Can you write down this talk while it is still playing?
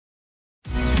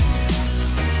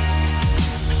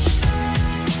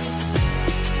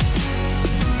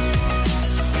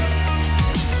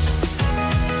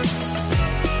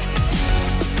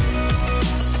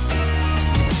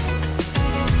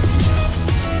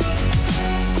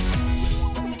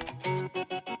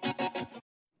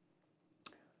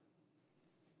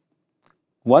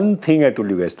One thing I told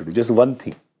you guys to do, just one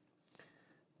thing.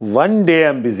 One day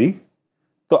I'm busy,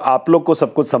 तो आप लोग को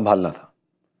सब कुछ संभालना था.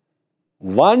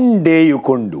 One day you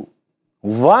couldn't do.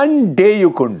 One day you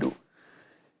couldn't do.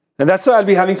 And that's why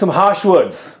I'll be having some harsh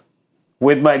words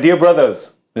with my dear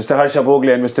brothers, Mr. Harsha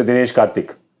Bhogle and Mr. Dinesh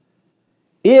Karthik.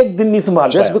 एक दिन नहीं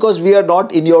संभाल Just because we are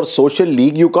not in your social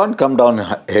league, you can't come down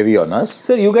heavy on us.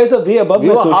 Sir, you guys are way above my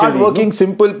social league. You are hard-working,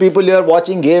 simple people here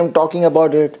watching game, talking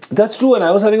about it. That's true, and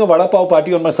I was having a vada pav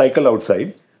party on my cycle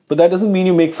outside. But that doesn't mean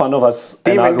you make fun of us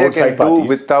and our roadside parties. Team India can do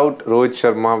without Rohit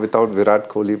Sharma, without Virat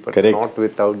Kohli, but not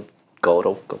without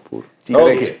Gaurav Kapoor.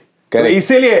 Okay. तो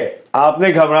इसीलिए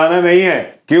आपने घबराना नहीं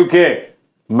है, क्योंकि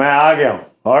मैं आ गया हूँ.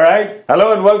 All right.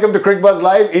 Hello and welcome to Cricbuzz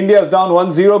Live. India is down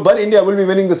 1-0, but India will be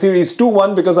winning the series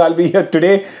 2-1 because I'll be here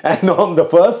today and on the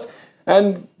first.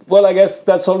 And well, I guess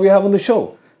that's all we have on the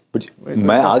show. But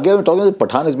मैं आ गया हूँ. Talking about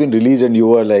Pathan has been released and you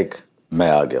were like,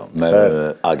 मैं आ गया हूँ.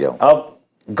 मैं आ गया हूँ. अब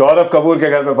गौरव कपूर के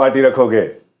घर पे पार्टी रखोगे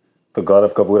तो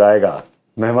गौरव कपूर आएगा,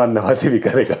 मेहमान नवाजी भी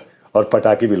करेगा और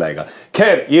पटाखे भी लाएगा.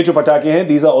 खैर, ये जो पटाखे हैं,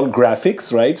 these are all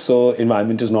graphics, right? So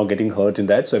environment is not getting hurt in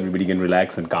that, so everybody can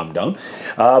relax and calm down.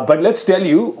 But let's tell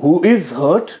you who is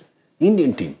hurt.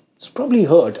 Indian team is probably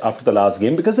hurt after the last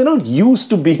game because they're not used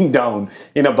to being down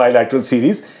in a bilateral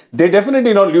series. They're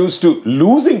definitely not used to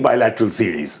losing bilateral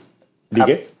series.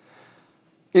 DK?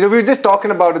 We were just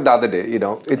talking about it the other day.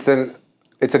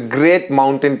 It's a great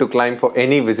mountain to climb for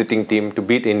any visiting team to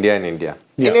beat India in India.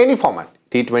 Yeah. In any format.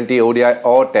 T20, ODI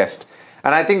or Test.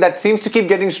 And I think that seems to keep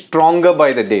getting stronger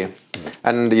by the day.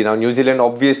 And, New Zealand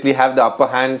obviously have the upper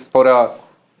hand for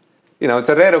it's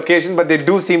a rare occasion, but they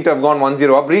do seem to have gone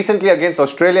 1-0 up. Recently against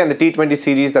Australia in the T20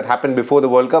 series that happened before the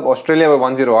World Cup, Australia were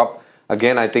 1-0 up.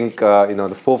 Again, I think,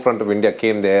 the forefront of India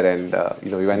came there and,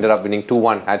 we ended up winning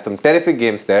 2-1. Had some terrific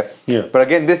games there. Yeah. But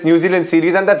again, this New Zealand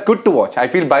series, and that's good to watch. I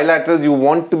feel bilaterals, you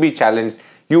want to be challenged.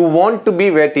 You want to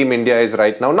be where Team India is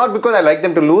right now. Not because I like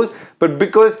them to lose, but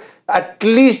because at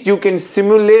least you can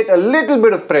simulate a little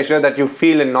bit of pressure that you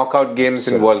feel in knockout games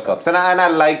in World Cups. And I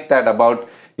like that about,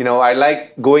 I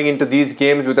like going into these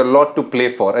games with a lot to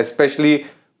play for, especially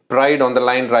pride on the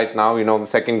line right now,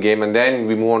 second game, and then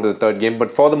we move on to the third game.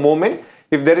 But for the moment,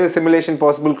 if there is a simulation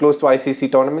possible close to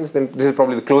ICC tournaments, then this is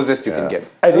probably the closest you can get.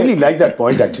 I really like that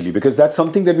point actually, because that's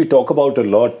something that we talk about a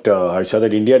lot, Harsha,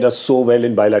 that India does so well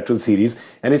in bilateral series,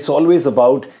 and it's always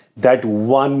about that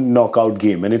one knockout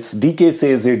game. And it's DK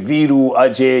says it, Viru,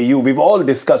 Ajay, you, we've all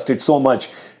discussed it so much.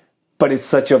 But it's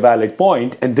such a valid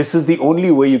point, and this is the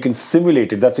only way you can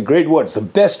simulate it. That's a great word. It's the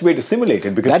best way to simulate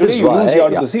it, because today you lose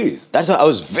out of the series. That's why I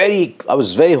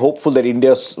was very hopeful that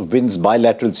India wins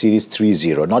bilateral series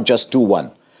 3-0, not just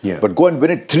 2-1. Yeah. But go and win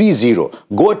it 3-0.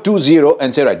 Go at 2-0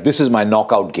 and say, right, this is my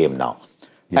knockout game now.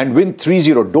 Yeah. And win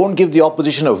 3-0. Don't give the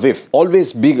opposition a whiff.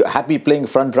 Always be happy playing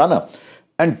front runner.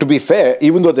 And to be fair,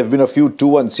 even though there have been a few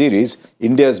 2-1 series,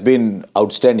 India has been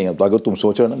outstanding. अब अगर तुम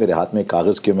सोच रहे हो ना मेरे हाथ में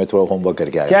कागज के मैं थोड़ा होमवर्क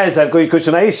करके आया. क्या है सर, कोई कुछ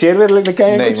सुनाइए, शेयर वेयर लेके आए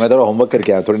हैं? नहीं, मैं थोड़ा होमवर्क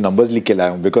करके आया, थोड़े नंबर्स लिख के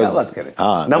लाया हूँ because क्या बात करें?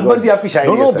 हाँ, नंबर्स ही आपकी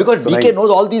शायरी है. No, because DK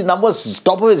knows all these numbers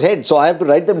top of his head, so I have to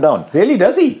write them down. Really,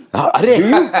 does he? अरे, do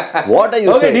you? What are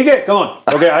you saying? Okay, DK, come on.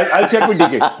 Okay, I'll check with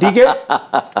DK.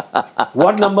 DK,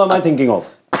 what number am I thinking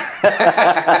of?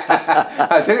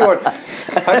 I'll tell you what,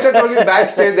 Harsha told me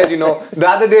backstage that, the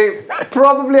other day,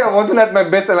 probably I wasn't at my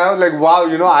best and I was like, wow,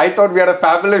 I thought we had a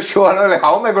fabulous show and I was like,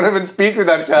 how am I going to even speak with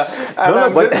Harsha? And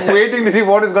I'm just waiting to see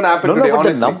what is going to happen today, but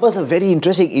honestly. The numbers are very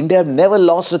interesting. India have never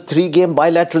lost a 3-game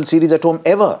bilateral series at home,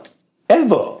 ever.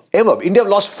 Ever? India have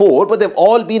lost 4, but they've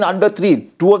all been under 3.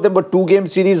 2 of them were 2-game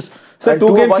series. Sir,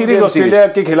 2-game series Australia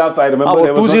के खिलाफ I remember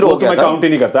there was 2-0 मैं count ही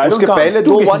नहीं करता. उसके पहले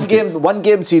 2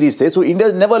 one-game series थे. So India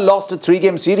has never lost a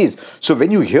 3-game series. So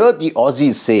when you hear the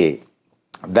Aussies say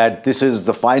that this is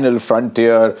the final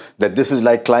frontier, that this is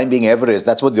like climbing Everest,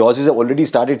 that's what the Aussies have already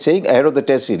started saying ahead of the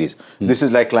Test series. This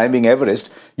is like climbing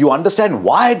Everest. You understand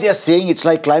why they're saying it's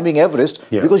like climbing Everest,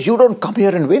 because you don't come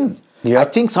here and win. I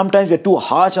think sometimes we're too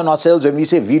harsh on ourselves when we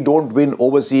say we don't win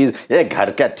overseas. Yeah,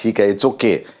 ghar ka theek hai, it's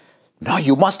okay. Now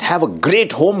you must have a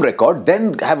great home record,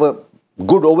 then have a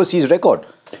good overseas record.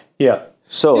 Yeah.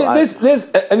 So there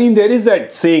is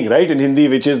that saying, right, in Hindi,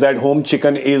 which is that home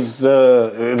chicken is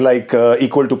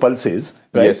equal to pulses,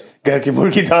 right? Yes. Ghar ki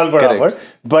murgi dal barabar.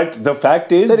 But the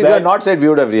fact is that if you had not said, we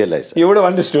would have realized. You would have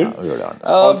understood.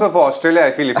 Also for Australia, I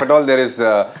feel if at all there is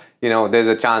there's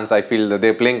a chance. I feel that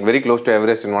they're playing very close to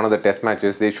Everest in one of the test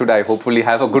matches. They should, I hopefully,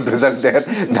 have a good result there.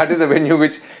 That is a venue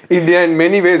which India in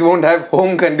many ways won't have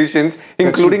home conditions,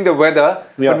 including the weather.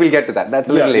 But we'll get to that. That's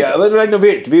a little later. Yeah, but right now,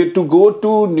 wait. To go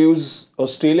to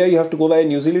Australia, you have to go via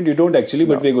New Zealand. You don't actually,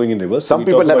 but we're going in reverse. Some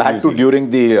people have had to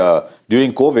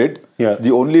during COVID. Yeah.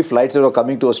 The only flights that were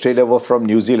coming to Australia were from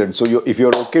New Zealand. So if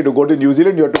you're okay to go to New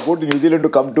Zealand, you have to go to New Zealand to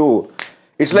come to.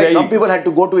 It's like some people had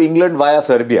to go to England via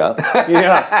Serbia.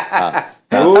 Yeah.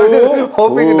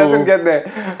 Hoping it doesn't get there.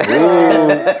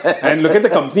 And look at the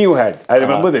company you had. I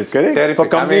remember this. Terrific. For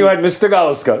company you had Mr.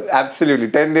 Gavaskar.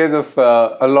 Absolutely. 10 days of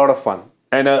a lot of fun.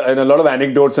 And a lot of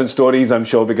anecdotes and stories, I'm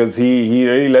sure, because he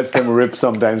really lets them rip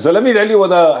sometimes. So let me tell you what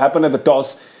happened at the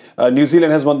toss. New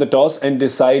Zealand has won the toss and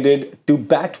decided to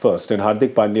bat first. And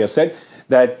Hardik Pandya said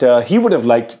that he would have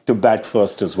liked to bat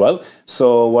first as well.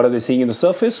 So what are they seeing in the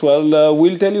surface? Well,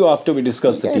 we'll tell you after we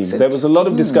discuss the teams. There was a lot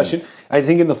of discussion. I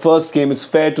think in the first game, it's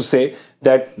fair to say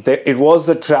that it was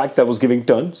a track that was giving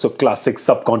turn. So classic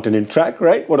subcontinent track,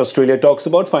 right? What Australia talks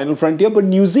about, final frontier. But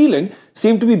New Zealand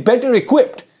seemed to be better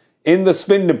equipped in the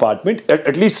spin department,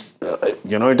 at least, in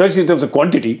terms of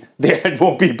quantity, they had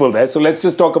more people there. So let's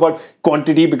just talk about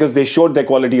quantity because they showed their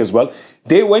quality as well.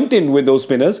 They went in with those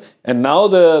spinners. And now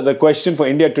the question for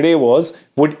India today was,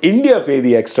 would India pay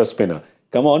the extra spinner?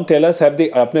 Come on, tell us, have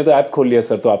they? आपने तो app खोल लिया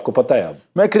sir, तो आपको पता है अब.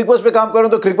 मैं Cricbuzz पे काम कर रहा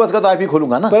हूँ तो Cricbuzz का तो ऐप ही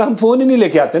खोलूँगा ना. पर हम फोन ही नहीं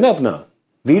लेके आते ना अपना.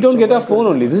 We don't get our phone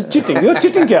only. This is cheating. You're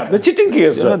cheating क्या? आपने cheating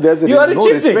किया sir. You are no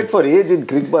respect for age in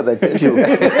Cricbuzz, I tell you.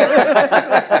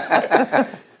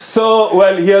 So,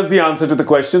 well, here's the answer to the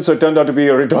question. So, it turned out to be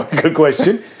a rhetorical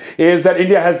question. Is that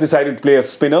India has decided to play a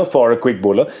spinner for a quick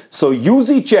bowler. So,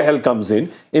 Yuzi Chahal comes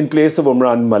in place of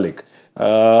Umran Malik.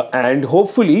 And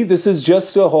hopefully, this is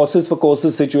just a horses for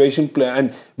courses situation.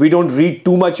 And we don't read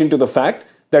too much into the fact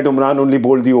that Umran only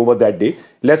bowled the over that day.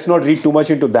 Let's not read too much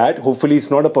into that. Hopefully,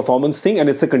 it's not a performance thing and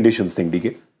it's a conditions thing,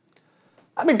 DK.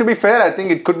 I mean, to be fair, I think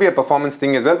it could be a performance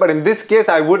thing as well. But in this case,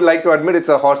 I would like to admit it's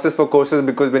a horses for courses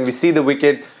because when we see the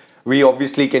wicket, we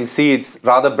obviously can see it's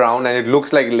rather brown and it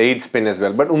looks like late spin as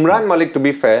well. But Umran Malik, to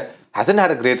be fair, hasn't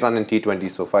had a great run in T20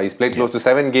 so far. He's played close to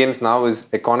 7 games now. His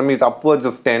economy is upwards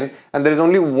of 10. And there is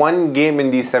only one game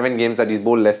in these 7 games that he's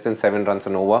bowled less than 7 runs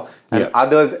and over. And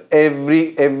others,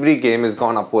 every game has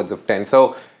gone upwards of 10.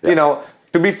 So,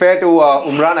 to be fair to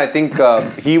Umran, I think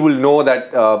he will know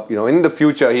that, in the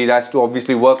future, he has to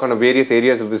obviously work on various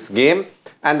areas of his game.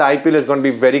 And the IPL is going to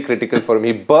be very critical for him.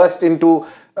 He burst into,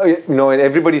 in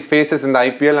everybody's faces in the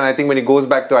IPL. And I think when he goes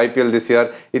back to IPL this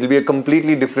year, it will be a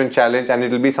completely different challenge. And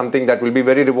it will be something that will be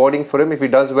very rewarding for him if he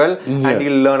does well. And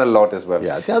he'll learn a lot as well.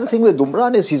 Yeah, the other thing with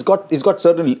Umran is he's got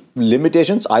certain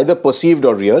limitations, either perceived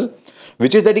or real,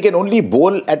 which is that he can only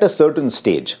bowl at a certain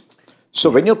stage. So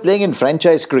when you're playing in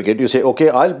franchise cricket, you say, okay,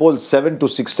 I'll bowl 7 to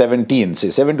 6, 17. Say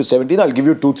 7 to 17, I'll give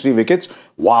you 2-3 wickets.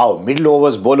 Wow, middle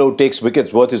overs, bowler takes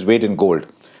wickets worth his weight in gold.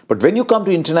 But when you come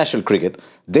to international cricket,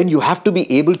 then you have to be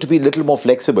able to be a little more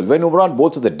flexible. When Umran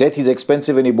bowls at the death, he's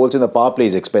expensive. When he bowls in the power play,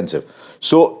 he's expensive.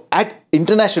 So at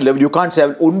international level, you can't say,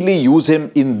 I'll only use him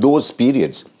in those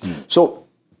periods. So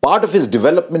part of his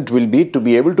development will be to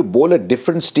be able to bowl at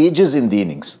different stages in the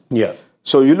innings. Yeah.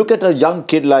 So you look at a young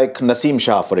kid like Naseem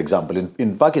Shah, for example,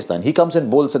 in Pakistan. He comes and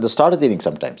bowls at the start of the inning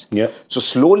sometimes. Yeah. So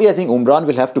slowly, I think Umran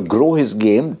will have to grow his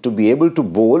game to be able to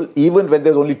bowl even when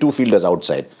there's only 2 fielders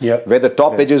outside. Yeah. Where the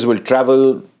top edges will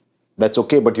travel, that's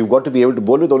okay, but you've got to be able to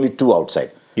bowl with only 2 outside.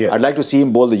 Yeah. I'd like to see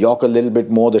him bowl the Yorker a little bit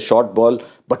more, the short ball,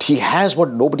 but he has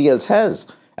what nobody else has.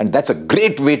 And that's a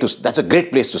great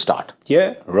place to start.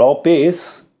 Yeah, raw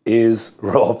pace is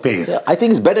raw pace. Yeah, I think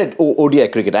it's better at ODI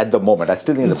cricket at the moment. I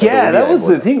still think it's that was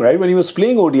the thing, right? When he was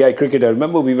playing ODI cricket, I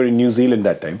remember we were in New Zealand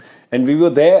that time. And we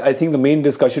were there. I think the main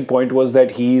discussion point was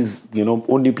that he's,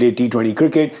 only played T20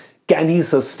 cricket. Can he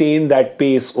sustain that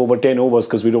pace over 10 overs?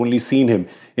 Because we'd only seen him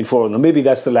in 4. Now, maybe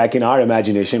that's the lack in our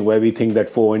imagination where we think that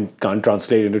 4 can't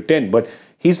translate into 10. But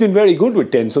he's been very good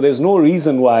with 10. So there's no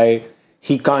reason why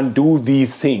he can't do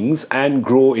these things and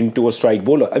grow into a strike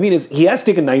bowler. I mean, he has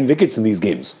taken 9 wickets in these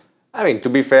games. I mean, to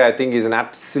be fair, I think he's an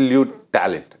absolute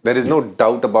talent. There is no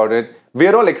doubt about it.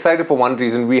 We're all excited for one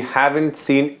reason. We haven't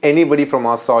seen anybody from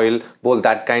our soil bowl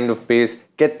that kind of pace,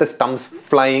 get the stumps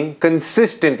flying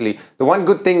consistently. The one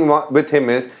good thing with him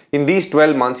is, in these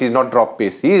 12 months, he's not dropped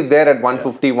pace. He's there at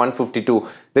 150, 152.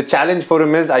 The challenge for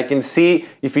him is, I can see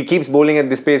if he keeps bowling at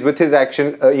this pace with his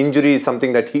action, injury is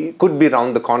something that he could be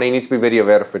round the corner. He needs to be very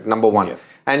aware of it, number 1. Yeah.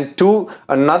 And 2,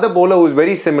 another bowler who's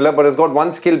very similar but has got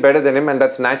one skill better than him, and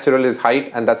that's natural, his height,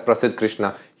 and that's Prasidh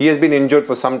Krishna. He has been injured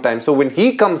for some time. So when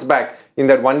he comes back in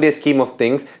that one-day scheme of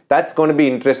things, that's going to be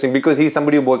interesting because he's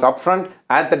somebody who bowls up front,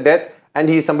 at the death, and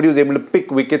he's somebody who's able to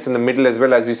pick wickets in the middle as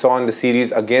well, as we saw in the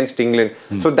series against England.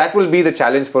 So that will be the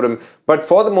challenge for him. But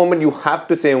for the moment, you have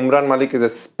to say Umran Malik is a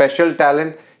special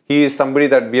talent. He is somebody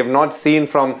that we have not seen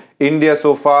from India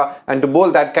so far, and to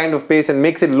bowl that kind of pace and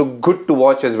makes it look good to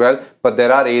watch as well. But there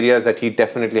are areas that he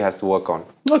definitely has to work on.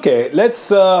 Okay, let's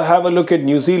have a look at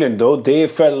New Zealand though. They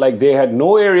felt like they had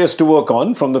no areas to work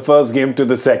on from the first game to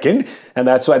the second, and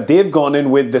that's why they've gone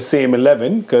in with the same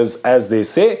 11, because as they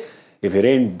say, if it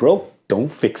ain't broke, don't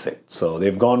fix it. So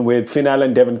they've gone with Finn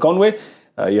Allen, Devon Conway.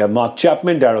 You have Mark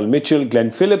Chapman, Daryl Mitchell,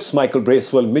 Glenn Phillips, Michael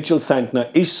Bracewell, Mitchell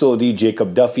Santner, Ish Sodhi,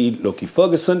 Jacob Duffy, Loki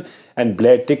Ferguson, and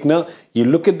Blair Tickner. You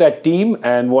look at that team,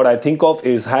 and what I think of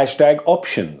is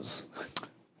 #options.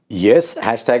 Yes,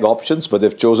 #options, but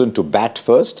they've chosen to bat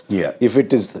first. Yeah. If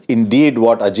it is indeed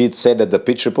what Ajit said at the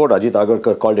pitch report, Ajit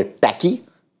Agarkar called it tacky,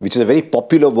 which is a very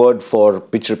popular word for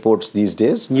pitch reports these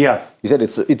days. Yeah. He said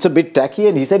it's a bit tacky,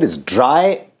 and he said it's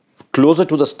dry, closer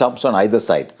to the stumps on either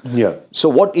side. Yeah. So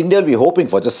what India will be hoping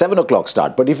for, it's a 7 o'clock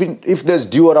start, but if there's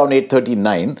dew around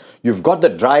 8:39, you've got the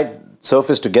dry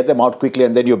surface to get them out quickly,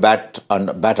 and then you bat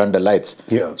under lights.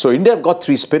 Yeah. So India have got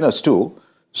 3 spinners too.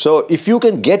 So if you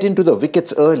can get into the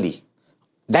wickets early,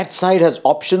 that side has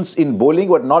options in bowling,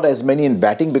 but not as many in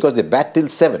batting, because they bat till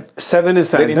 7. 7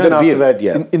 is Santner, Then and after that,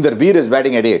 yeah. Inder Beer is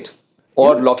batting at 8.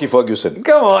 Or Lockie Ferguson.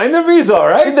 Come on, Inder Beer's all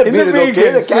right. Inder Beer is okay.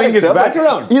 Can swing his bat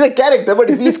around. He's a character, but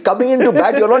if he's coming into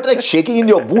bat, you're not like shaking in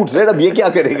your boots. Right? Ab ye kya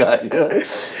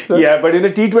karega? Yeah, but in a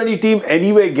T20 team,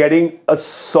 anyway, getting a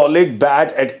solid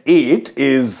bat at 8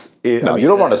 is... No, you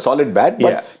don't want a solid bat, but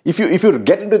yeah. if you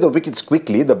get into the wickets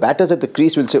quickly, the batters at the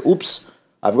crease will say, oops,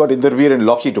 I've got Inder Beer and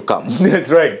Lockie to come. That's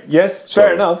right. Yes,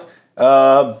 fair enough.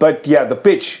 But yeah, the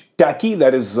pitch, tacky,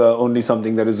 that is only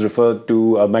something that is referred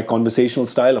to my conversational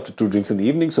style after 2 drinks in the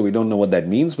evening, so we don't know what that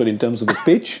means. But in terms of the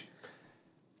pitch...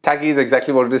 Tacky is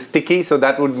exactly what it is. Sticky, so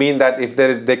that would mean that if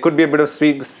there could be a bit of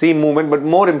seam movement, but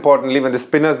more importantly, when the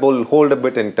spinners bowl, hold a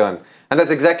bit and turn. And that's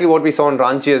exactly what we saw in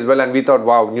Ranchi as well, and we thought,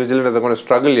 wow, New Zealanders are going to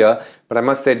struggle here. But I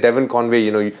must say, Devon Conway,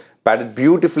 you batted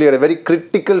beautifully at a very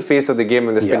critical phase of the game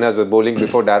when the spinners were bowling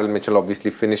before Daryl Mitchell obviously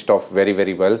finished off very,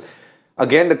 very well.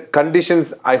 Again, the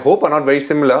conditions, I hope, are not very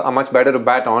similar, are much better to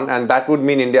bat on, and that would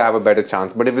mean India have a better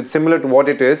chance. But if it's similar to what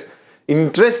it is,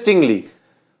 interestingly,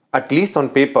 at least on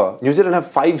paper, New Zealand have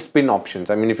 5 spin options.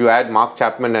 I mean, if you add Mark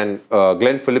Chapman and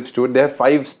Glenn Phillips to it, they have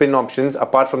 5 spin options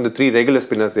apart from the 3 regular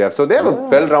spinners they have. So they have a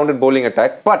well-rounded bowling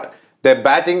attack, but their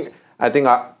batting, I think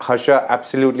Harsha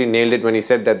absolutely nailed it when he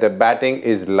said that their batting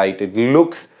is light. It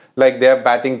looks like they are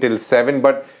batting till 7,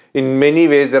 but in many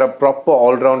ways, there are proper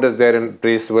all-rounders there in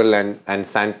Bracewell and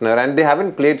Santner, and they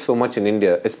haven't played so much in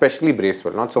India, especially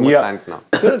Bracewell, not so much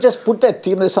Santner. Just put that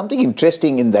team, there's something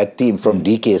interesting in that team from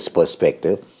DK's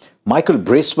perspective. Michael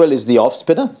Bracewell is the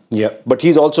off-spinner, but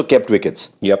he's also kept wickets.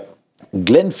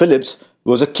 Glenn Phillips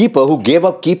was a keeper who gave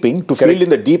up keeping to field in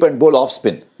the deep and bowl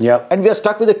off-spin. And we are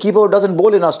stuck with a keeper who doesn't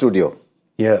bowl in our studio.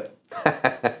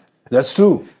 That's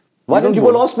true. Why don't you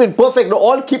bowl off spin? Perfect. No,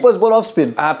 all keepers bowl off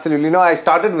spin. Absolutely. No, I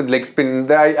started with leg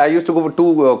spin. I used to go for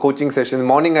 2 coaching sessions.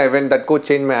 Morning I went, that coach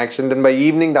changed my action. Then by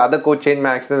evening, the other coach changed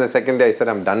my action. And the second day I said,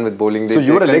 I'm done with bowling. So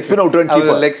you were a leg spin out-turn keeper? I was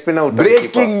a leg spin out-turn keeper.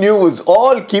 Breaking news.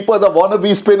 All keepers are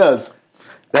wannabe spinners.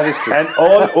 That is true. And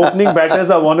all opening batters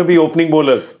are wannabe opening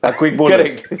bowlers, quick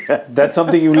bowlers. Correct. That's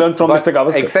something you learned from Mr.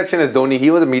 Gavaskar. Exception is Dhoni. He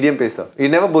was a medium pacer. He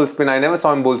never bowled spin. I never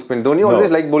saw him bowl spin. Dhoni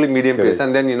always liked bowling medium pace.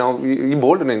 And then, he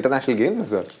bowled in international games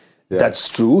as well. That's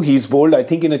true. He's bowled, I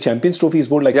think, in a Champions Trophy, he's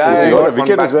bowled like 4 he overs. got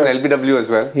 1 batsman LBW as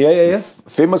well.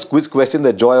 Famous quiz question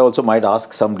that Joy also might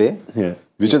ask someday.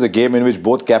 Which is the game in which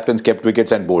both captains kept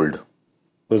wickets and bowled?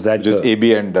 Was that just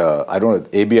AB and, I don't know,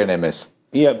 AB and MS?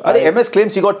 MS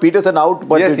claims he got Peterson out,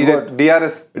 but yes, he did.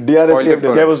 DRS.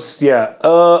 There was,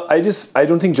 I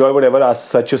don't think Joy would ever ask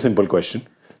such a simple question.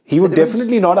 He would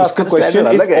definitely not ask a question.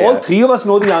 If all 3 of us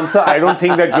know the answer, I don't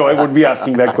think that Joy would be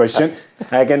asking that question.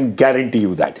 I can guarantee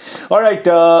you that. All right,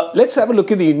 let's have a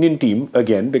look at the Indian team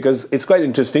again, because it's quite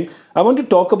interesting. I want to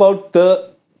talk about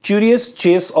the curious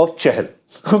chase of Chahal.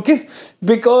 Okay?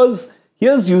 Because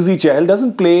here's Yuzi Chahal,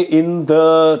 doesn't play in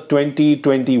the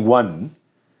 2021.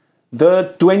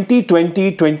 The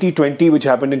 2020, which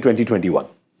happened in 2021.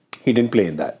 He didn't play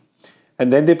in that.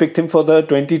 And then they picked him for the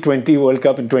 2020 World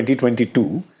Cup in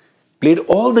 2022. Played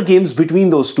all the games between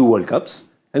those 2 World Cups.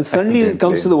 And suddenly it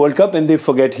comes to the World Cup and they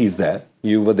forget he's there.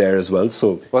 You were there as well.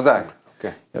 So was I?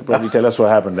 Okay. Probably tell us what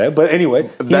happened there. But anyway,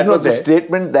 he's that not was there. A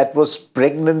statement that was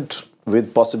pregnant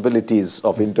with possibilities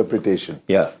of interpretation.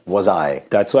 Was I?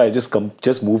 That's why I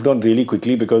just moved on really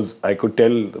quickly, because I could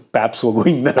tell the Paps were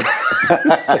going nuts.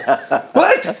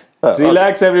 What?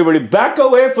 Relax, everybody. Back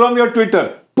away from your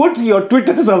Twitter. Put your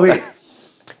Twitters away.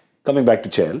 coming back to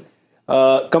Chahal,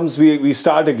 we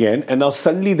start again, and now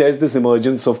suddenly there's this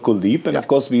emergence of Kuldeep, and of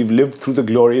course we've lived through the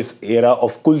glorious era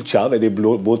of Kulcha where they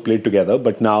both played together,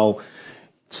 but now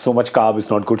so much carb is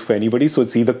not good for anybody, so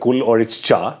it's either Kul or it's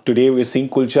Cha. Today we're seeing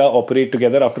Kulcha operate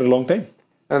together after a long time.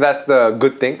 And that's the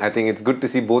good thing. I think it's good to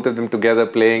see both of them together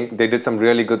playing. They did some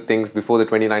really good things before the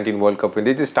 2019 World Cup. When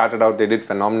they just started out, they did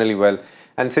phenomenally well.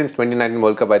 And since 2019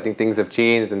 World Cup, I think things have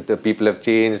changed and the people have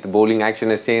changed, the bowling action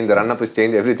has changed, the run-up has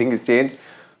changed, everything has changed.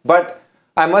 But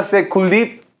I must say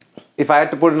Kuldeep, if I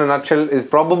had to put it in a nutshell, is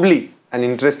probably and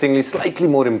interestingly slightly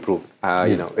more improved.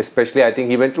 You know, especially I think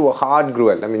he went through a hard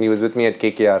gruel. I mean, he was with me at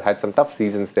KKR, had some tough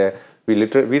seasons there. We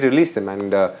released him,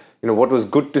 and you know what was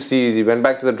good to see is he went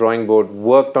back to the drawing board,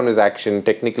 worked on his action,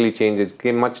 technically changed it,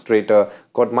 became much straighter,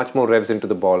 got much more revs into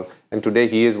the ball, and today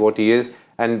he is what he is.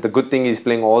 And the good thing is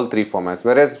playing all three formats.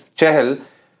 Whereas Chahal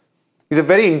is a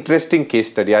very interesting case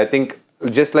study. I think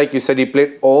just like you said, he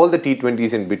played all the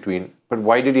T20s in between. But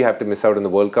why did he have to miss out on the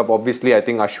World Cup? Obviously, I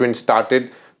think Ashwin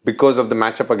started because of the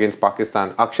matchup against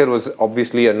Pakistan. Akshar was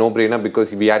obviously a no-brainer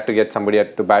because we had to get somebody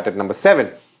to bat at number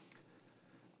 7.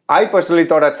 I personally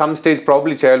thought at some stage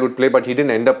probably Chahal would play, but he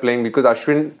didn't end up playing because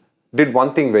Ashwin did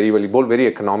one thing very well. He bowled very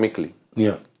economically.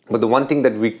 Yeah. But the one thing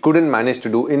that we couldn't manage to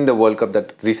do in the World Cup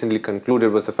that recently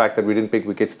concluded was the fact that we didn't pick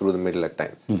wickets through the middle at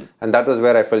times. And that was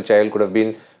where I felt Chahal could have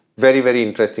been very, very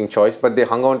interesting choice. But they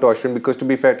hung on to Ashwin because, to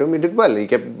be fair to him, he did well. He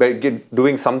kept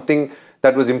doing something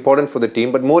that was important for the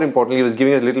team. But more importantly, he was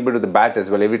giving us a little bit of the bat as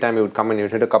well. Every time he would come and he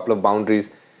would hit a couple of boundaries.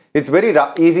 It's very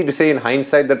easy to say in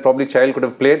hindsight that probably Chahal could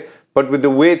have played. But with the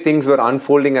way things were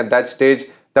unfolding at that stage,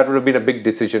 that would have been a big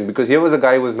decision. Because here was a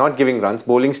guy who was not giving runs,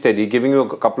 bowling steady, giving you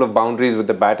a couple of boundaries with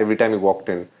the bat every time he walked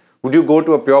in. Would you go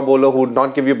to a pure bowler who would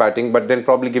not give you batting, but then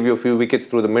probably give you a few wickets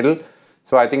through the middle?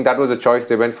 So I think that was a choice.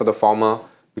 They went for the former.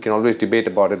 We can always debate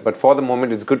about it. But for the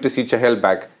moment, it's good to see Chahal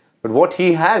back. But what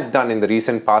he has done in the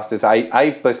recent past is,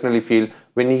 I personally feel,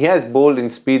 when he has bowled in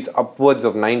speeds upwards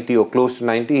of 90 or close to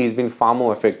 90, he's been far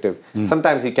more effective.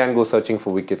 Sometimes he can go searching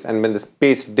for wickets. And when the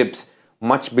pace dips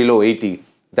much below 80,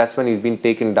 that's when he's been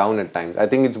taken down at times. I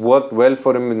think it's worked well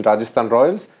for him in Rajasthan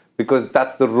Royals because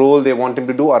that's the role they want him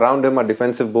to do. Around him are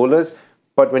defensive bowlers.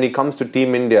 But when he comes to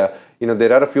Team India, you know,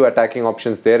 there are a few attacking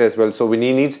options there as well. So when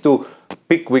he needs to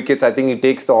pick wickets, I think he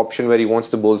takes the option where he wants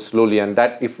to bowl slowly. And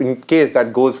that, if in case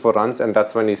that goes for runs, and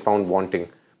that's when he's found wanting.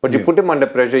 But you put him under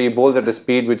pressure, he bowls at a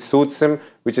speed which suits him,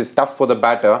 which is tough for the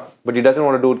batter, but he doesn't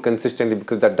want to do it consistently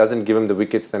because that doesn't give him the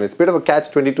wickets. And it's a bit of a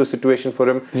catch-22 situation for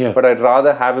him. But I'd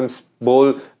rather have him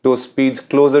bowl those speeds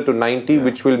closer to 90,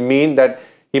 which will mean that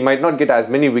he might not get as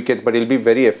many wickets, but he'll be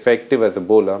very effective as a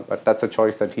bowler. But that's a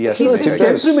choice that he has to make. His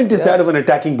temperament is that of an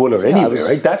attacking bowler anyway,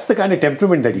 right? That's the kind of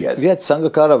temperament that he has. We had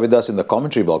Sangakkara with us in the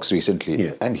commentary box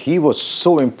recently, and he was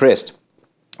so impressed.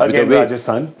 Again,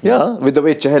 Rajasthan. Yeah, with the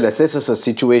way Chahal assesses a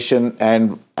situation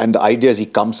and the ideas he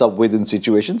comes up with in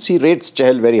situations, he rates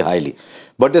Chahal very highly.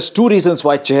 But there's two reasons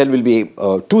why Chahal will be,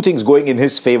 two things going in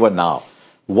his favour now.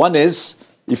 One is,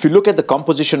 if you look at the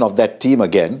composition of that team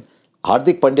again,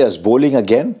 Hardik Pandya is bowling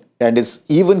again and is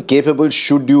even capable,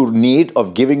 should you need,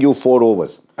 of giving you 4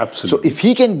 overs. Absolutely. So if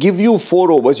he can give you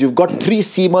 4 overs, you've got 3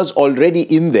 seamers already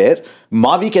in there.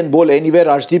 Mavi can bowl anywhere,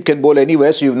 Arshdeep can bowl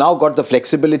anywhere, so you've now got the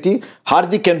flexibility.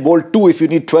 Hardik can bowl 2 if you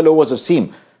need 12 overs of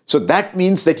seam. So that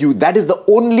means that that is the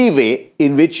only way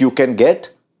in which you can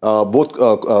get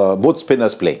both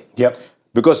spinners play. Yep.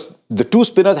 Because the 2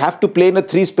 spinners have to play in a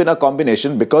 3-spinner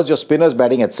combination because your spinner's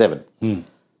batting at 7.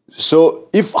 So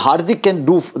if Hardik can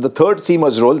do the 3rd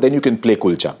seamer's role, then you can play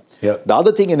Kulcha. The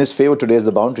other thing in his favour today is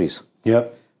the boundaries.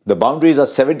 The boundaries are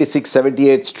 76,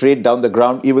 78 straight down the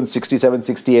ground, even 67,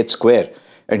 68 square.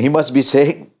 And he must be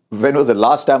saying, when was the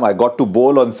last time I got to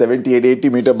bowl on 78, 80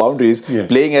 metre boundaries,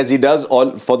 playing as he does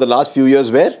all for the last few years,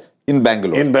 where? In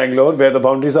Bangalore. In Bangalore, where the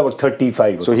boundaries are about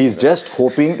 35. So he's just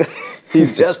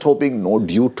hoping, no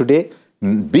dew today.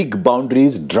 Big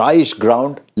boundaries, dryish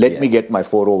ground. Let me get my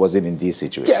 4 overs in these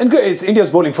situations. Yeah, and great. It's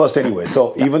India's bowling first anyway.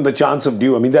 So even the chance of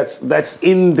dew, I mean, that's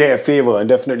in their favour and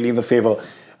definitely in the favour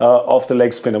of the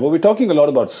leg spinner. But we're talking a lot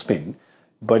about spin.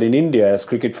 But in India, as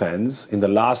cricket fans, in the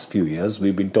last few years,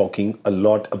 we've been talking a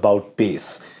lot about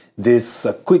pace. This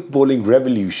quick bowling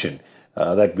revolution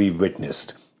that we've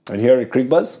witnessed. And here at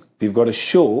Cricbuzz, we've got a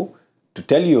show to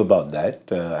tell you about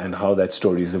that and how that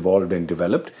story has evolved and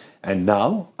developed. And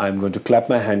now I'm going to clap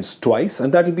my hands twice,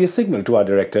 and that will be a signal to our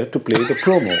director to play the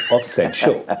promo of said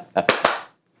show.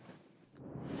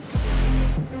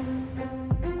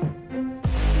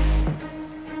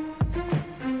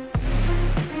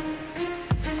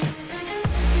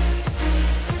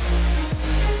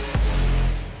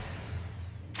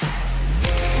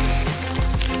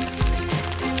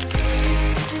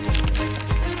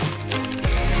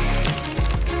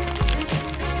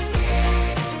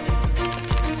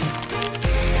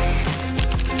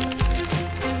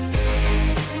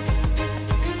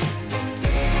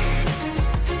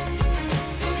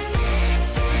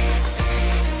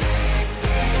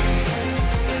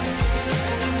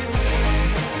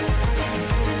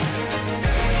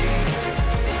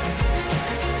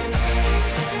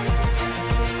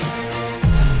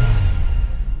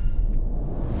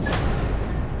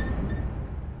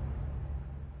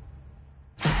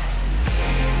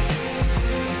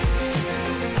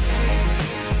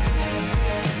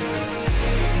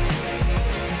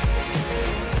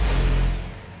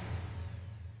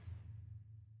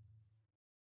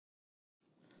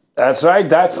 That's right.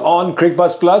 That's on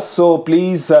Cricbuzz Plus. So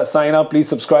please sign up. Please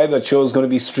subscribe. That show is going to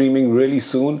be streaming really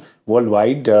soon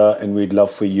worldwide. And we'd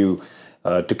love for you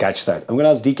to catch that. I'm going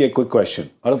to ask DK a quick question.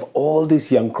 Out of all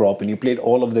this young crop, and you played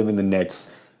all of them in the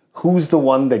nets, who's the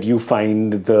one that you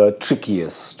find the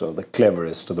trickiest or the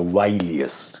cleverest or the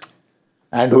wiliest?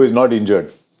 And who is not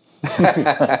injured?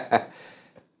 I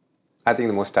think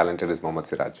the most talented is Mohammad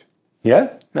Siraj.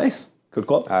 Yeah? Nice. Good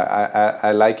call.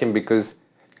 I like him because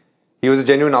he was a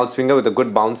genuine outswinger with a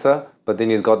good bouncer, but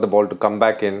then he's got the ball to come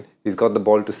back in. He's got the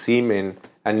ball to seam in.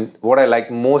 And what I like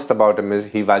most about him is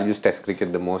he values Test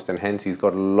cricket the most, and hence he's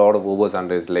got a lot of overs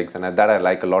under his legs. And that I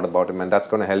like a lot about him, and that's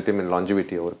going to help him in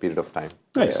longevity over a period of time.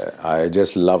 Nice. Yeah, I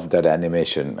just loved that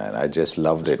animation, man. I just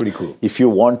loved it. Pretty cool. If you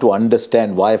want to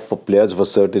understand why for players of a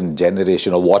certain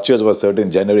generation or watchers of a certain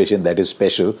generation that is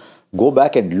special, go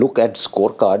back and look at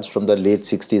scorecards from the late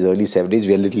 60s, early 70s.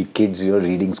 We are little kids,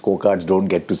 reading scorecards, don't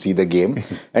get to see the game.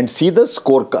 And see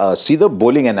the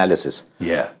bowling analysis.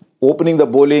 Yeah. Opening the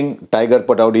bowling, Tiger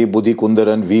Pataudi, Budhi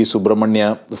Kundaran, V.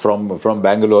 Subramanya from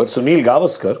Bangalore. Sunil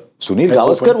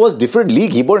Gavaskar Was different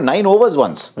league. He bowled 9 overs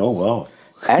once. Oh, wow.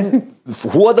 And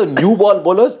who are the new ball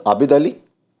bowlers? Abid Ali,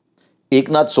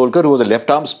 Eknath Solkar, who was a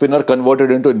left-arm spinner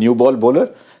converted into a new ball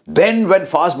bowler. Then when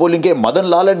fast bowling came, Madan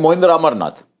Lal and Mohinder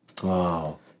Amarnath.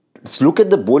 Wow. Let's look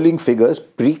at the bowling figures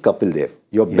pre-Kapil Dev.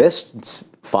 Your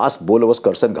best fast bowler was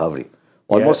Karsan Ghavri.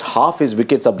 Almost half his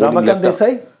wickets are bowling Ramakant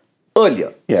Desai?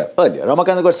 Earlier.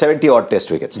 Ramakant got 70 odd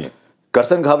test wickets. Yeah.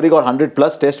 Karsan Ghavri got 100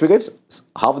 plus test wickets.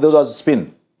 Half of those are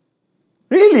spin.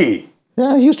 Really?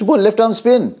 Yeah, he used to bowl left arm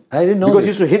spin. I didn't know because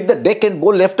this. He used to hit the deck and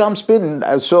bowl left arm spin.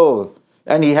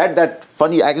 And he had that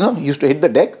funny, he used to hit the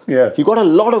deck. Yeah. He got a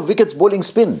lot of wickets bowling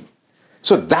spin.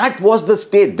 So that was the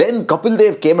state. Then Kapil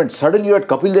Dev came and suddenly you had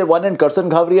Kapil Dev one end, Karsan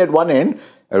Ghavri at one end.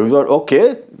 And we thought,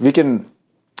 okay, we can.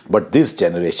 But this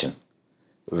generation,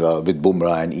 with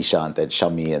Bumrah and Ishant and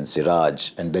Shami and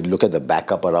Siraj, and then look at the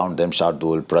backup around them,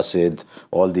 Shardul, Prasidh,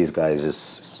 all these guys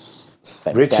is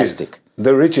fantastic. Riches.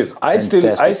 The riches. I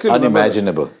still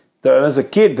unimaginable. Remember, as a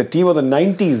kid, the team of the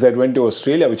 90s that went to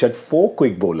Australia, which had 4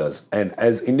 quick bowlers. And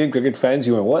as Indian cricket fans,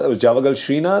 you know what? There was Javagal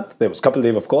Srinath, there was Kapil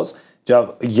Dev, of course,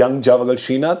 young Javagal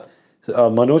Srinath,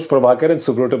 Manoj Prabhakar and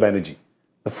Subroto Banerjee.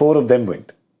 The 4 of them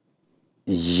went.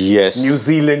 Yes. New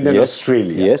Zealand and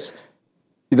Australia. Yes.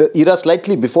 The era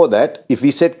slightly before that, if we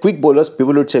said quick bowlers,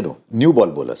 people would say no. New ball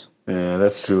bowlers. Yeah,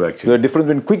 that's true actually. The difference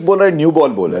between quick bowler and new ball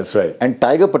bowler. That's right. And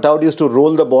Tiger Pataudi used to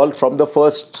roll the ball from the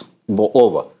first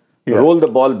over. Yeah. Roll the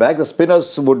ball back. The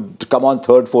spinners would come on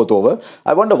third, fourth over.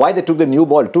 I wonder why they took the new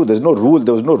ball too. There's no rule.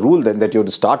 There was no rule then that you have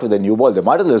to start with a new ball. They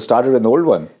might as well have started with the old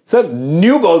one. Sir,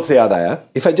 new ball se yaad aaya.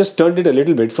 If I just turned it a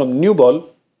little bit from new ball,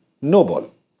 no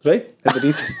ball. Right? And the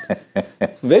reason,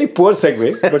 very poor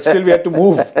segue, but still we had to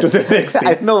move to the next thing.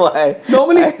 I know why.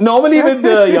 Normally with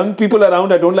the young people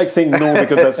around, I don't like saying no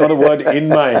because that's not a word in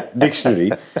my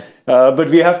dictionary. But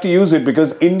we have to use it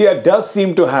because India does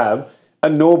seem to have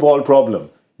a no ball problem.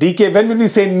 DK, when will we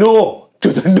say no to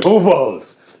the no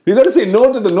balls? We've got to say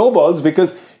no to the no balls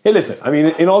because, hey, listen, I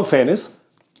mean, in all fairness,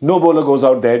 no bowler goes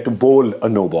out there to bowl a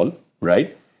no ball,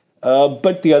 right?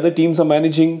 But the other teams are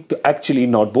managing to actually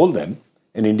not bowl them.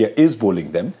 And India is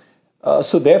bowling them.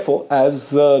 So therefore,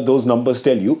 as those numbers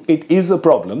tell you, it is a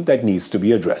problem that needs to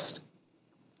be addressed.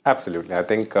 Absolutely. I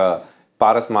think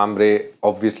Paras Mambre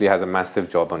obviously has a massive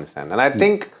job on his hand. And I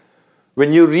think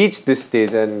when you reach this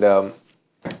stage and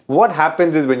what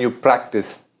happens is when you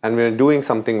practice and when you're doing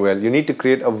something well, you need to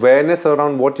create awareness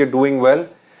around what you're doing well.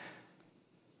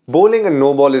 Bowling a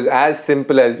no ball is as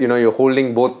simple as, you're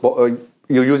holding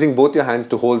you're using both your hands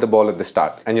to hold the ball at the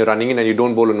start and you're running in and you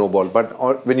don't bowl a no ball.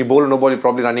 But when you bowl a no ball, you're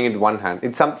probably running it with one hand.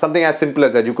 It's something as simple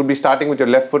as that. You could be starting with your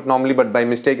left foot normally, but by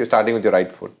mistake, you're starting with your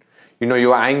right foot.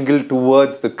 You're angled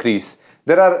towards the crease.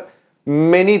 There are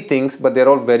many things, but they're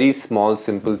all very small,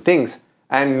 simple things.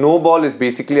 And no ball is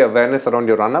basically awareness around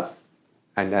your run-up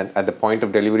and at the point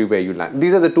of delivery where you land.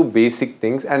 These are the 2 basic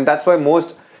things. And that's why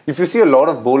if you see a lot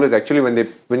of bowlers, actually,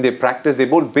 when they practice, they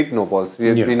bowl big no balls.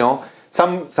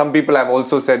 Some people have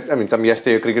also said, some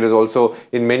yesterday cricketers also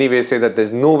in many ways say that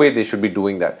there's no way they should be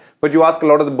doing that. But you ask a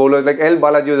lot of the bowlers, like L.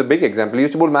 Balaji was a big example. He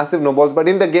used to bowl massive no balls, but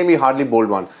in the game he hardly bowled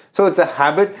one. So it's a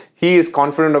habit. He is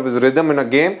confident of his rhythm in a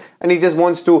game and he just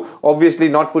wants to obviously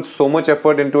not put so much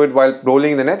effort into it while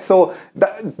bowling in the net. So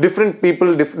different people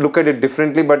look at it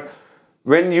differently, but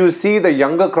when you see the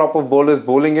younger crop of bowlers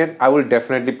bowling it, I will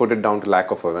definitely put it down to lack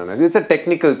of awareness. It's a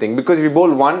technical thing, because if you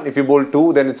bowl one, if you bowl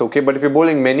two, then it's okay. But if you're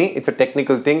bowling many, it's a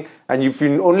technical thing. And if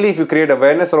you create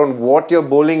awareness around what your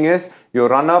bowling is, your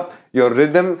run up, your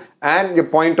rhythm, and your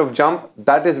point of jump,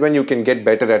 that is when you can get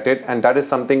better at it. And that is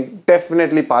something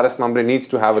definitely Paras Mamre needs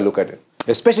to have a look at it.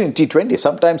 Especially in T20,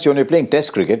 sometimes when you're playing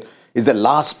Test cricket, it's the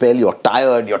last spell, you're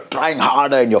tired, you're trying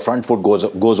harder, and your front foot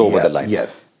goes over the line. Yeah.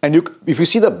 And if you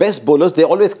see the best bowlers, they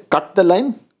always cut the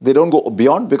line. They don't go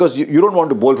beyond, because you don't want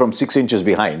to bowl from 6 inches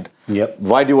behind. Yep.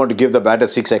 Why do you want to give the batter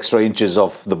 6 extra inches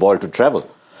of the ball to travel?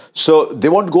 So they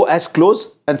won't go as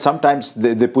close, and sometimes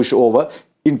they push over.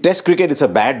 In Test cricket, it's a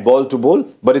bad ball to bowl,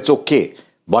 but it's okay.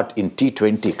 But in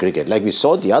T20 cricket, like we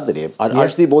saw the other day,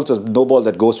 Arshdeep bowls a no ball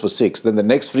that goes for 6. Then the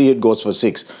next free hit goes for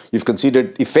 6. You've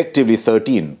conceded effectively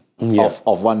 13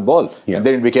 of one ball. Yeah. And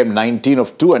then it became 19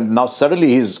 of 2. And now suddenly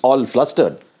he's all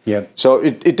flustered. Yeah. So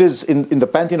it is, in the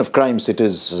pantheon of crimes, it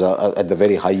is at the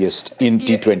very highest in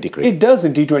T20 cricket. It does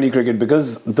in T20 cricket,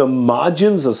 because the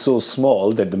margins are so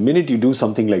small that the minute you do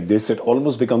something like this, it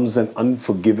almost becomes an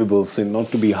unforgivable sin.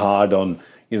 Not to be hard on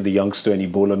the youngster, any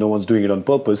bowler, no one's doing it on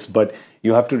purpose, but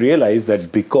you have to realize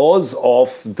that because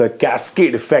of the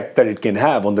cascade effect that it can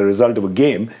have on the result of a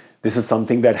game, this is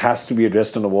something that has to be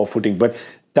addressed on a war footing. But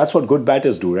that's what good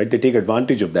batters do, right? They take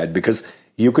advantage of that, because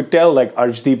you could tell, like,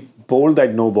 Arshdeep bowled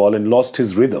that no ball and lost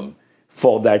his rhythm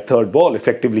for that third ball,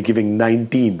 effectively giving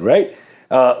 19, right?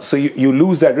 So you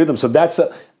lose that rhythm. So that's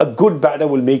a good batter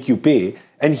will make you pay.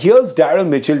 And here's Daryl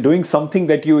Mitchell doing something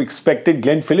that you expected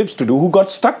Glenn Phillips to do, who got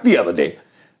stuck the other day.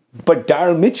 But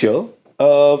Daryl Mitchell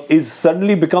is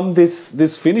suddenly become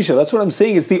this finisher. That's what I'm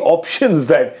saying. It's the options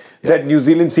that New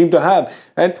Zealand seem to have.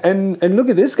 And look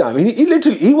at this guy. I mean,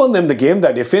 he won them the game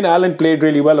that day. Finn Allen played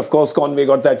really well. Of course, Conway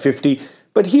got that 50.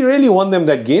 But he really won them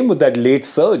that game with that late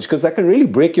surge, because that can really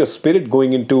break your spirit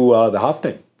going into the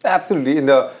halftime. Absolutely.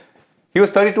 He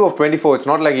was 32 of 24. It's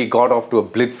not like he got off to a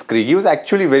blitzkrieg. He was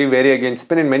actually very wary against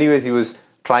spin. In many ways, he was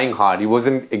trying hard. He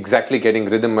wasn't exactly getting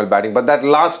rhythm while batting. But that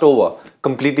last over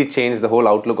completely changed the whole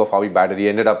outlook of how he batted. He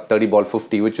ended up 30 ball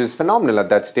 50, which is phenomenal at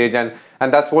that stage. And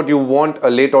that's what you want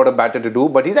a late order batter to do.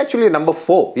 But he's actually a number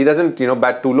 4. He doesn't,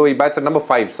 bat too low. He bats at number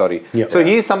 5, sorry. Yeah. So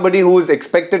he's somebody who is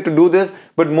expected to do this,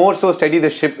 but more so steady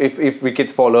the ship if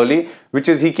wickets fall early, which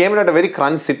is, he came in at a very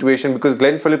crunch situation, because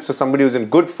Glenn Phillips was somebody who's in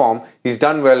good form. He's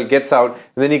done well, gets out,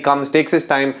 and then he comes, takes his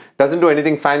time, doesn't do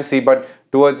anything fancy, but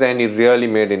towards the end, he really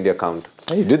made India count.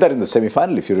 He did that in the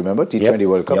semi-final, if you remember, T20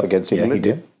 World Cup against England.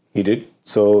 Yeah, he did.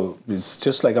 So it's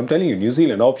just like I'm telling you, New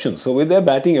Zealand options. So with their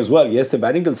batting as well, yes, they're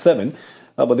batting till 7,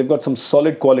 but they've got some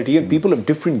solid quality, and people have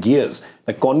different gears.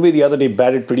 Like Conway the other day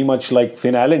batted pretty much like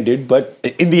Finn Allen did, but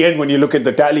in the end, when you look at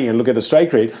the tally and look at the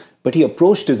strike rate, but he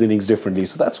approached his innings differently.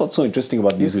 So that's what's so interesting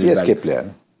about New Zealand batting.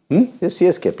 Player. He's a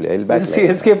CSK player. He'll bat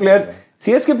CSK players.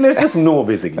 CSK players just know,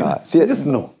 basically. Just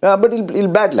know. But he'll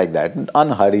bat like that,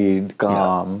 unhurried,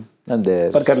 calm, and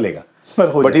there. Par kar lega.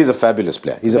 But he's a fabulous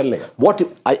player.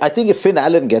 I think if Finn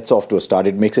Allen gets off to a start,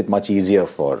 it makes it much easier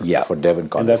for Devon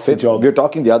Conway. And that's the job. We were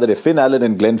talking the other day, Finn Allen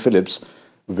and Glenn Phillips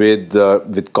with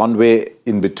Conway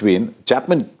in between.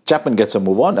 Chapman gets a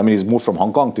move on. I mean, he's moved from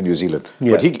Hong Kong to New Zealand.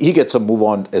 Yeah. But he gets a move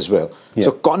on as well. Yeah.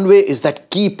 So Conway is that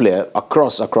key player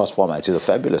across formats. He's a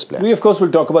fabulous player. We, of course,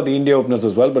 will talk about the India openers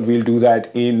as well, but we'll do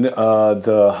that in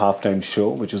the halftime show,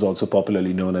 which is also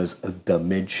popularly known as the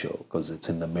mid show, because it's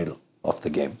in the middle of the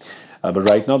game. But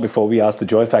right now, before we ask the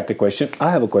joy factor question,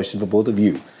 I have a question for both of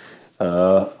you.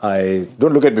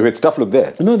 Don't look at me with stuff. Look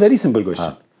there. No, very simple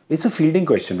question. It's a fielding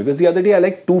question, because the other day I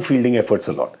liked 2 fielding efforts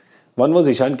a lot. One was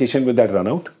Ishan Kishan with that run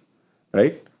out,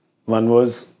 right? One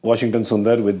was Washington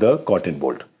Sundar with the cotton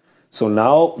bolt. So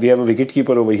now we have a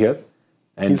wicketkeeper over here.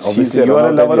 And obviously you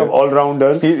are a lover of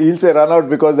all-rounders. He'll say run out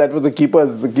because that was the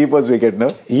keeper's wicket, no?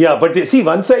 Yeah, but see,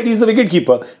 one side he's the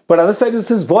wicketkeeper, but other side is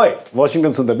his boy,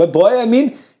 Washington Sundar. But boy, I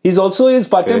mean, he's also his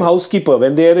part-time housekeeper.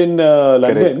 When they're in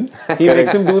London, he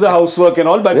makes him do the housework and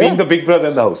all by being the big brother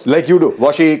in the house. Like you do.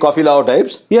 Washi, coffee lao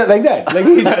types? Yeah, like that. Like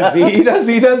he does.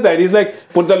 He does that. He's like,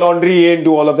 put the laundry in,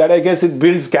 do all of that. I guess it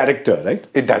builds character, right?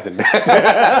 It doesn't.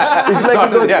 It's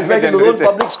like in those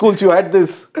public schools, you had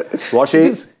this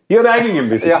Washi. You're ragging him,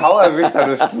 basically. Yeah, how I wish that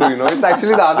was true, It's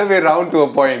actually the other way around to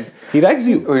a point. He rags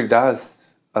you. Oh, he does.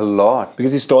 A lot.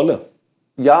 Because he's taller.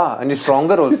 Yeah, and he's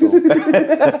stronger also.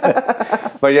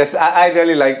 But yes, I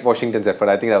really liked Washington's effort.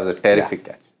 I think that was a terrific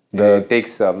catch. It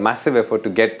takes massive effort to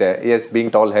get there. Yes, being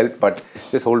tall helped, but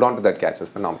just hold on to that catch was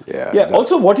phenomenal. Yeah.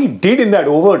 Also, what he did in that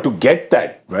over to get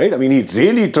that, right? I mean, he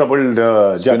really troubled.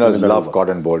 Spinners love caught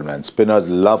and bowled, man. Spinners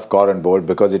love caught and bowled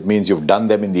because it means you've done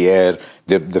them in the air.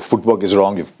 The footwork is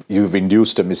wrong. You've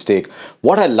induced a mistake.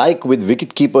 What I like with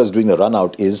wicket keepers doing the run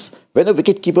out is when a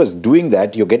wicket keeper is doing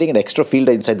that, you're getting an extra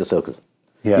fielder inside the circle.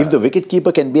 Yeah. If the wicket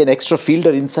keeper can be an extra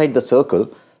fielder inside the circle,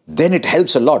 then it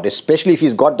helps a lot, especially if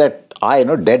he's got that eye,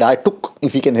 dead eye, took,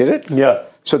 if he can hit it. Yeah.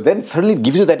 So then suddenly it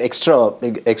gives you that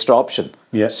extra option.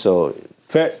 Yeah. So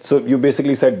fair. So you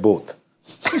basically said both.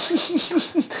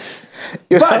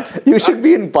 But you should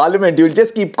be in parliament. You'll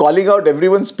just keep calling out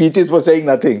everyone's speeches for saying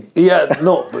nothing. Yeah,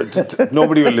 no,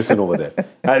 nobody will listen over there.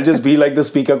 I'll just be like the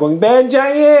speaker going, "बैठ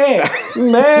जाइए,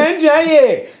 बैठ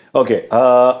जाइए." Okay,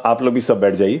 आप लोग भी सब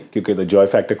बैठ जाइए क्योंकि the joy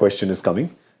factor question is coming,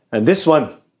 and this one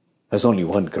has only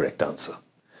one correct answer.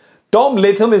 Tom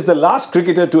Latham is the last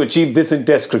cricketer to achieve this in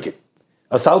Test cricket.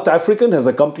 A South African has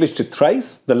accomplished it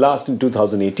thrice, the last in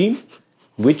 2018.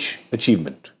 Which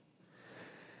achievement?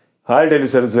 I'll tell you,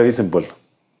 sir, it's very simple.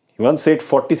 He once ate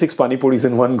 46 pani puris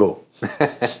in one go.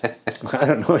 I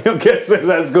don't know, your guess is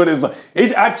as good as mine.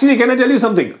 It actually, can I tell you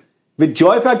something? With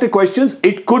joy factor questions,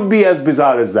 it could be as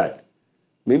bizarre as that.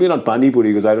 Maybe not pani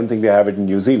puri, because I don't think they have it in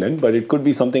New Zealand, but it could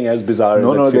be something as bizarre as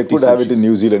No, they could have it in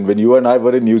New Zealand. When you and I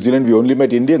were in New Zealand, we only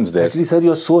met Indians there. Actually, sir,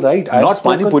 you're so right. Not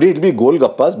pani puri, it'll be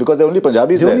golgappas because there are only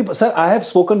Punjabis there. Sir, I have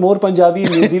spoken more Punjabi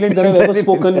in New Zealand than I've ever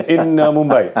spoken in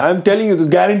Mumbai. I'm telling you, this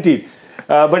is guaranteed.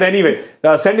 But anyway,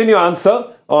 send in your answer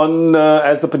on,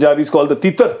 as the Punjabis call the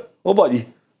Titar. Oh, boy.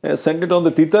 Send it on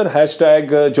the Titar.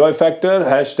 Hashtag Joy Factor.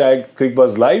 Hashtag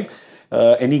Cricbuzz Live.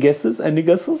 Any guesses? Any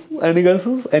guesses? Any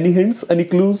guesses? Any hints? Any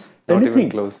clues? Not Anything?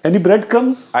 even close. Any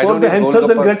breadcrumbs for the Hansels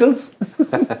and Gretels?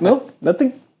 No?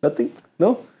 Nothing? Nothing?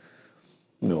 No?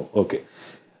 No. Okay.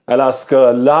 I'll ask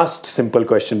a last simple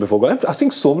question before going. I'm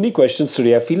asking so many questions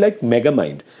today. I feel like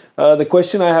Megamind. The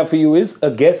question I have for you is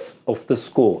a guess of the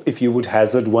score. If you would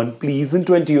hazard one, please, in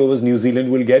 20 overs, New Zealand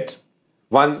will get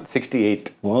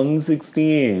 168.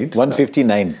 168.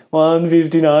 159.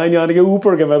 159 यानी कि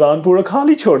ऊपर के मैदान पूरा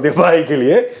खाली छोड़ दे भाई के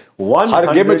लिए.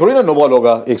 हर गेम में थोड़ी ना नो बॉल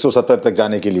होगा 170 तक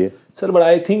जाने के लिए. Sir, but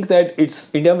I think that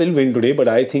India will win today, but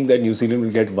I think that New Zealand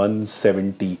will get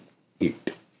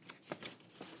 178.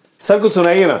 Sir कुछ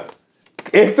सुनाइए ना.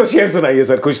 एक तो शेर सुनाइए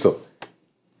सर कुछ तो.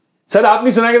 सर आप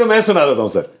नहीं सुनाएंगे तो मैं सुना देता हूं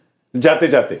सर. जाते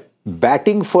जाते.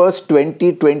 Batting first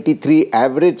 2023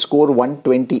 average score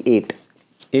 128.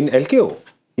 In LKO?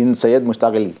 In Syed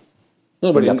Mushtaq Ali.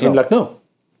 No, but in Lucknow.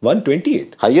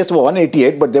 128. Highest was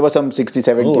 188, but there were some 60,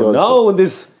 70 also. Now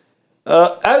this,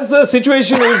 as the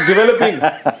situation is developing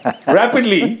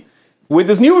rapidly, with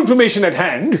this new information at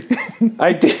hand,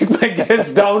 I take my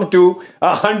guess down to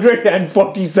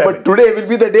 147. But today will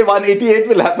be the day 188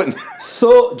 will happen.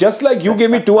 So, just like you gave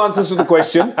me two answers to the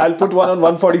question, I'll put one on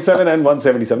 147 and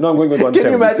 177. No, I'm going with 177.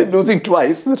 Can you imagine losing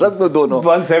twice? रख दो दोनों.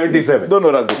 177.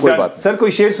 दोनों रख दो, कोई बात. Sir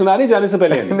कोई शेर सुनाने जाने से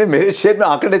पहले नहीं मेरे शेर में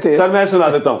आंकड़े थे. सर मैं सुना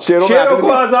देता हूँ. शेरों को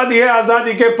आजादी है,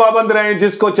 आजादी के पाबंद रहें,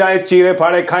 जिसको चाहे चीरे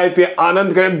फाड़े खाए पिए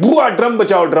आनंद करें. बुआ ड्रम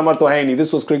बचाओ, ड्रमर तो है ही नहीं.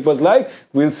 This was Cricbuzz Live.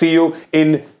 We'll see you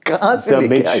in कहाँ से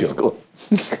लेके आए इसको?